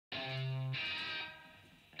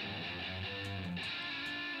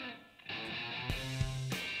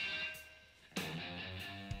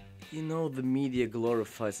You know, the media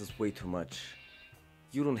glorifies us way too much.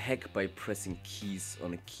 You don't hack by pressing keys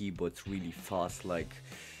on a keyboard really fast like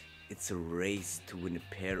it's a race to win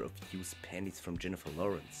a pair of used panties from Jennifer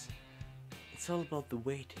Lawrence. It's all about the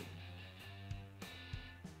waiting.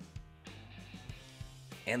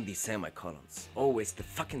 And the semicolons. Always the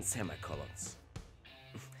fucking semicolons.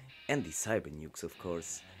 And the cyber nukes, of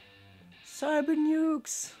course. Cyber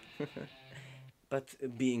nukes!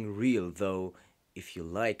 But being real though, if you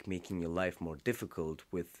like making your life more difficult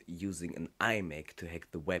with using an iMac to hack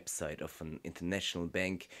the website of an international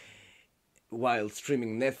bank while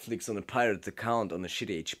streaming Netflix on a pirate account on a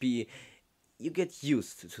shitty HP, you get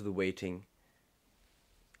used to the waiting.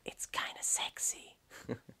 It's kinda sexy.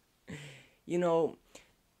 You know,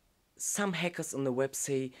 some hackers on the web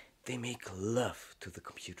say they make love to the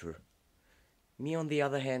computer. Me, on the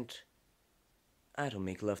other hand, I don't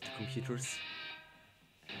make love to computers.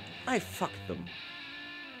 I fuck them.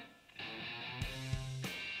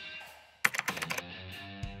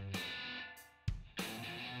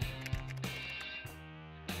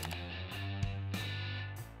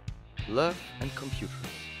 Love and computers.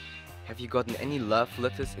 Have you gotten any love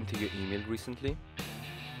letters into your email recently?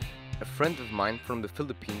 A friend of mine from the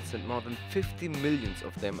Philippines sent more than 50 millions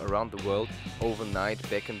of them around the world overnight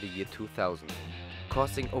back in the year 2000,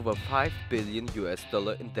 causing over $5 billion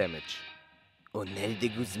in damage. Onel de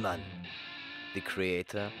Guzmán, the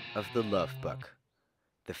creator of the love bug,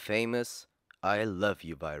 the famous I love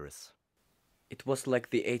you virus. It was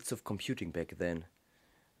like the AIDS of computing back then.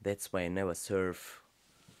 That's why I never serve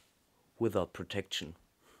without protection.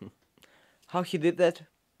 How he did that?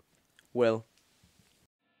 Well,